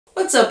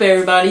What's up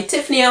everybody?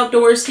 Tiffany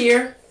Outdoors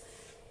here.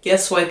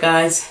 Guess what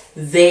guys?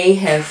 They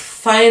have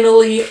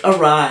finally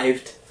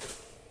arrived.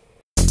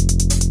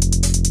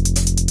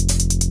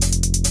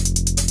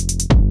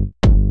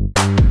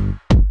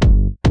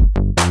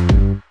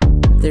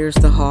 There's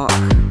the hawk.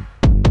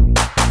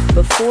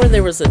 Before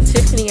there was a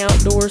Tiffany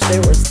Outdoors,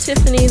 there was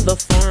Tiffany the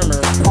Farmer.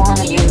 On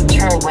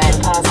U-turn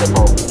when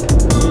possible.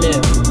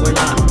 No, we're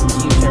not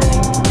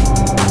U-turning.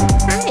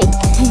 Hi.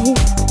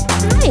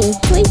 Hi,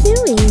 what are you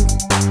doing?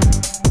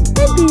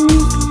 Hi, Boo.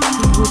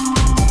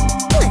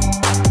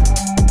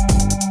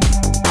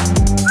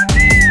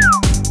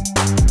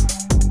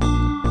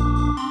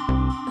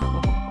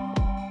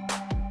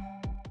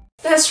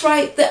 That's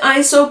right, the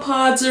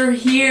isopods are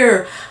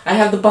here. I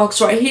have the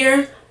box right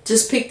here.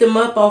 Just picked them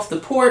up off the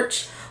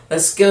porch.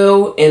 Let's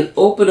go and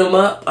open them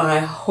up. I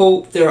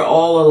hope they're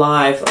all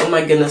alive. Oh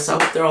my goodness,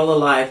 I hope they're all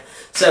alive.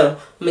 So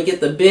I'm gonna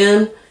get the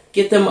bin,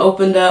 get them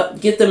opened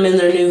up, get them in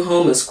their new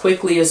home as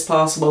quickly as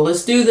possible.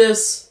 Let's do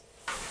this.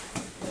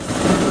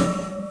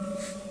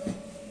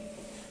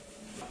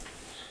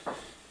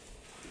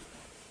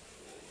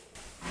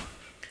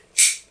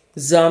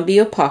 Zombie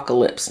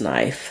apocalypse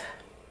knife.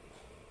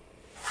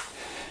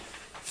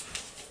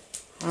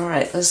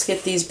 Alright, let's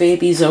get these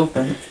babies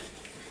open.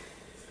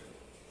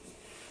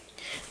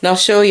 And I'll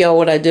show y'all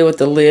what I did with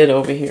the lid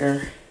over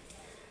here.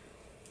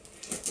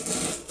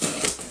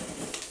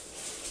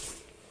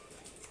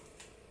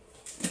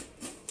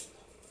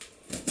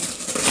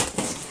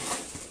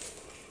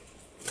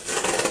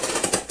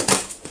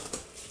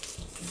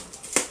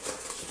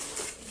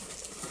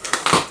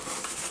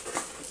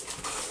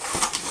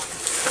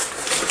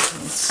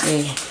 Let's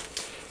see.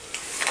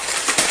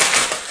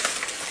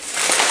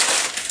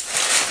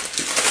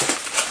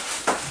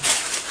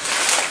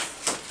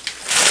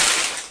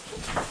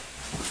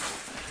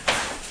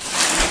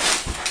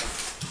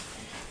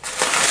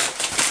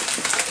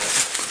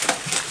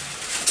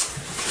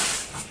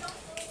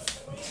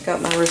 Got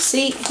my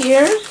receipt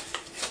here.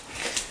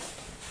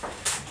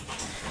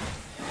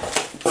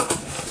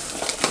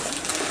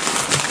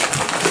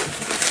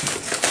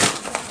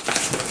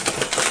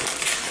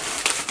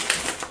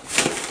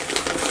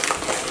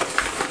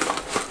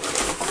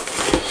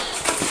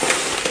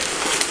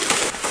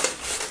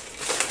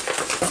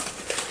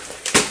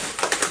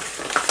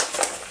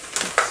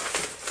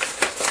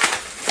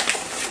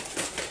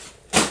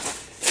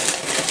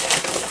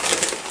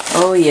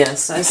 Oh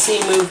yes, I see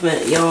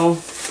movement, y'all.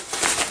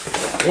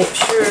 Make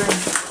sure that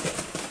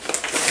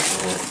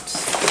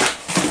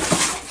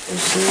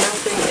there's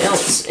nothing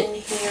else in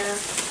here.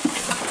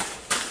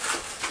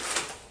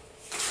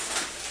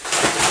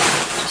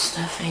 Just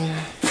stuffing.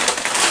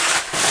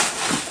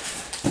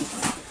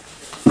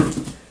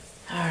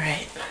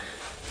 Alright.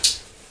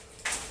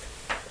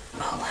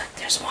 Oh look,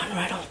 there's one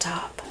right on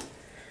top.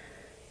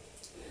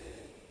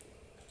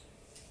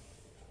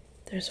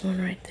 There's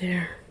one right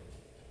there.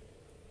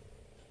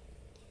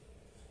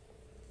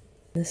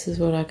 This is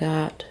what I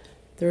got.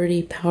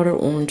 30 powder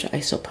orange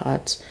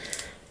isopods.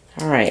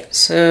 Alright,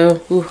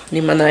 so,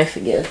 need my knife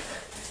again.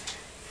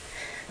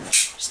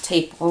 There's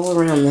tape all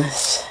around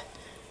this.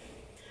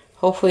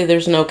 Hopefully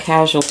there's no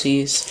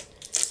casualties.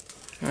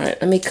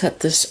 Alright, let me cut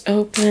this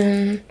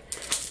open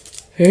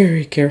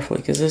very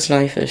carefully because this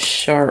knife is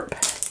sharp.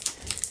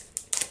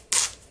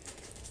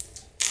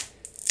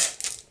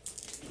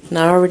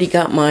 Now I already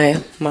got my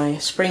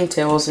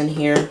springtails in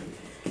here.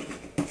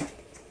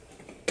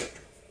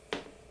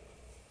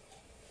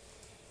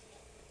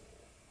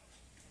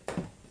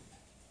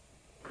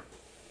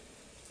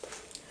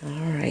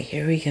 Alright,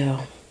 here we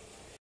go.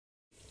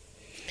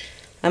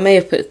 I may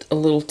have put a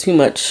little too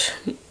much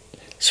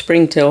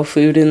springtail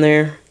food in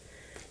there.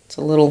 It's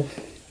a little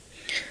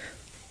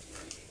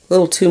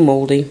too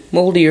moldy.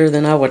 Moldier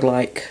than I would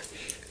like.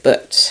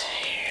 But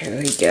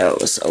here we go.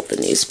 Let's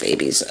open these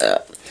babies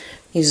up.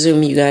 Let me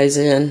zoom you guys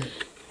in.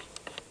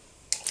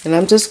 And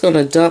I'm just going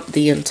to dump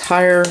the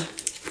entire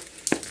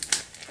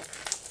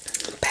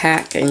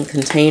pack and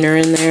container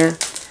in there,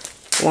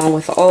 along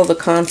with all the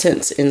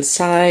contents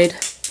inside.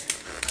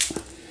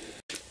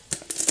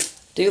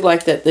 Do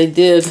like that they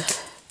did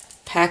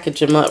package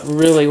them up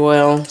really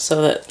well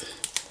so that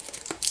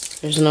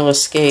there's no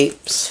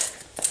escapes,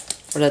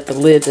 or that the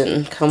lid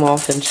didn't come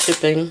off in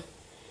shipping.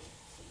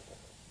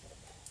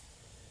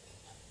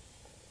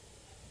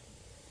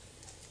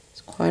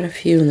 There's quite a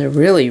few and they're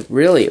really,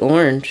 really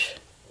orange.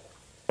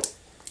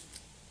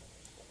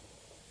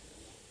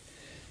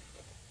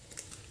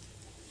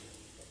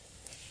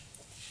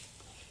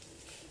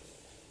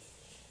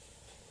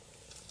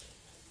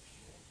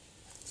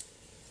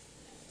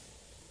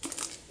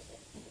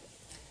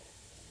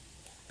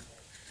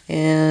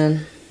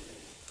 And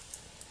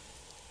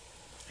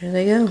there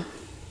they go.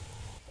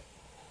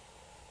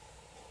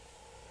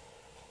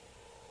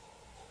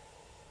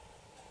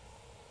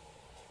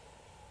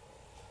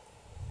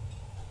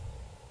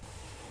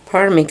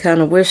 Part of me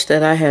kind of wished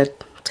that I had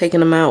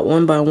taken them out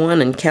one by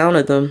one and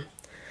counted them.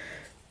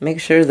 Make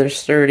sure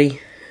there's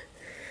 30.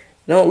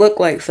 Don't look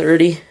like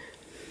 30.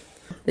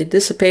 They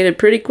dissipated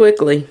pretty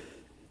quickly.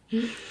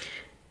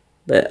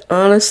 But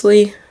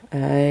honestly,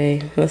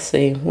 let's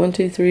see, 1,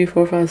 2, 3,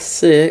 4, 5,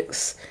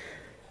 6,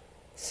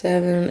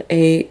 7,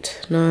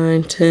 8,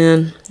 9,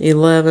 10,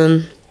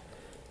 11,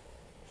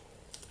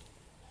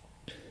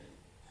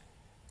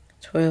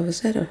 12,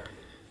 is that a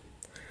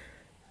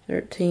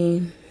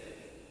 13?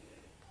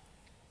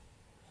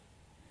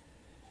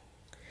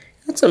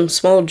 Got some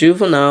small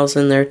juveniles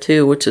in there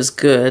too, which is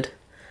good.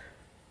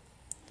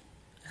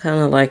 I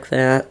kind of like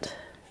that.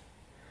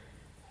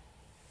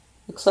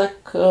 Looks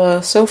like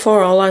so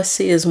far all I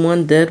see is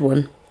one dead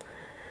one.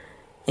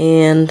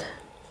 And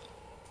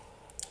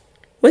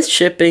with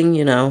shipping,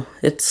 you know,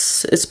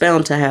 it's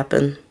bound to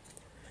happen.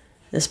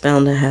 It's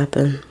bound to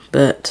happen.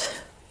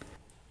 But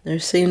they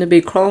seem to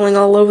be crawling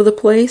all over the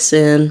place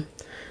and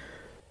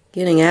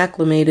getting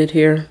acclimated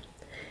here.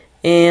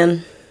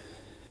 And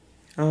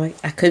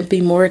I couldn't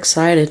be more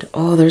excited.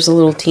 Oh, there's a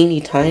little teeny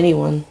tiny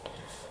one.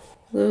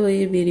 Little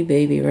itty bitty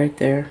baby right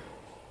there.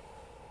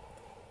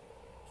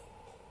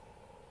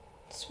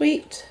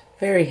 Sweet.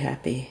 Very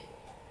happy.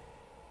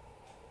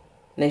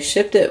 And they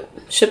shipped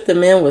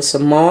them in with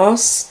some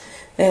moss.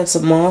 They had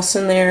some moss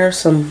in there,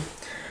 some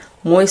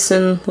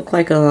moistened, looked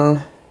like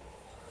a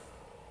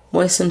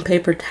moistened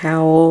paper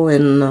towel,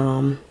 and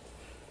a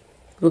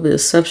little bit of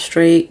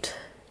substrate.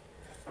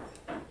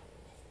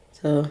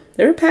 So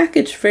they were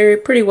packaged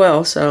pretty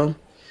well, so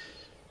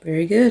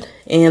very good.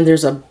 And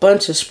there's a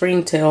bunch of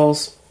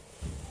springtails.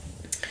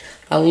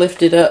 I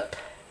lifted up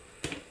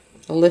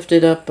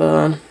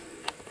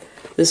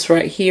this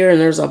right here, and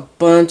there's a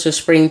bunch of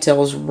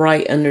springtails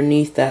right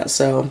underneath that,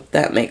 so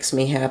that makes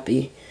me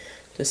happy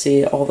to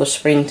see all the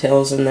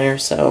springtails in there.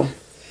 So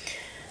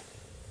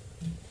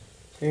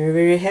very,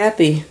 very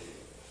happy.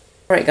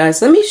 Alright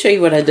guys, let me show you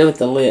what I did with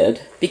the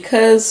lid,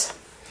 because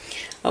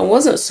I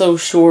wasn't so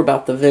sure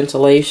about the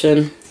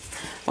ventilation.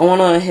 I went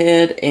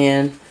ahead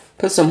and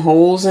put some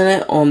holes in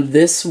it on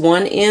this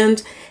one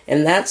end,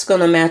 and that's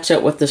going to match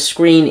up with the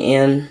screen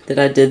end that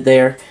I did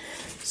there,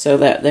 so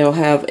that they'll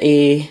have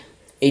a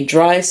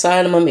dry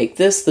side. I'm going to make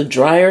this the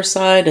drier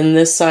side and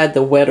this side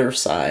the wetter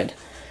side.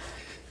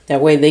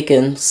 That way they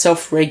can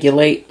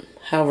self-regulate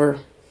however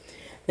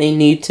they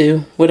need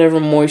to, whatever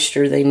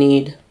moisture they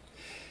need.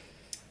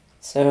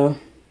 So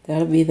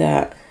that'll be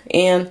that.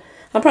 And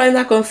I'm probably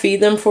not going to feed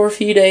them for a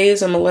few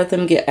days. I'm going to let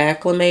them get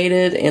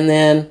acclimated, and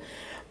then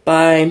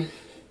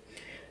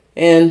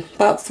in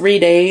about 3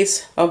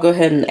 days I'll go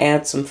ahead and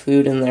add some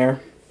food in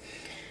there.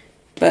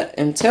 But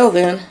until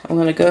then, I'm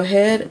going to go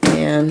ahead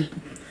and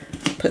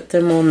put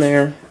them on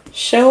their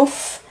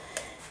shelf.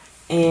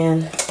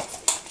 And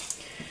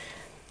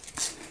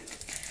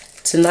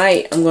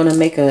tonight I'm going to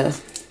make a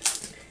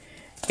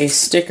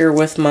sticker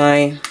with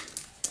my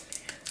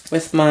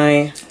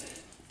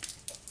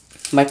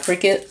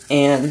Cricut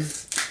and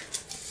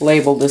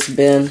label this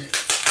bin.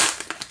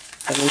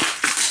 And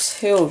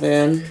until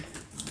then,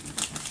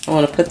 I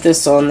want to put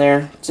this on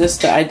there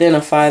just to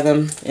identify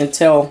them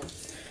until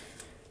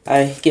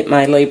I get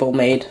my label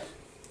made.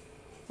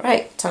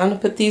 Right, time to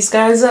put these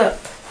guys up.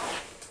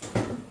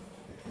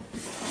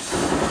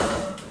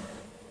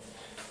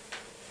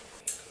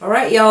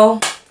 Alright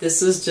y'all,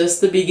 this is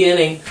just the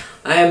beginning.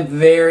 I am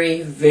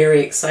very,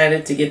 very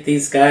excited to get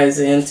these guys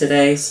in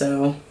today,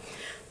 so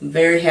I'm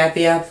very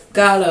happy. I've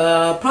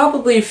got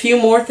probably a few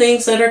more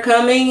things that are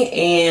coming,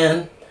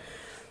 and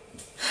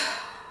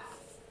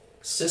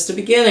it's just the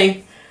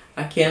beginning.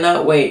 I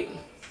cannot wait.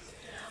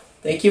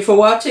 Thank you for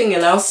watching,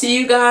 and I'll see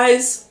you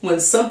guys when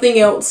something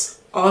else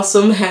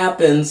awesome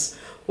happens.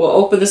 We'll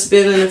open this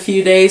bin in a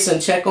few days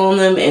and check on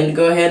them and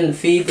go ahead and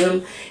feed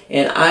them,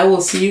 and I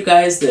will see you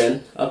guys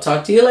then. I'll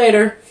talk to you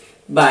later.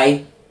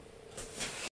 Bye.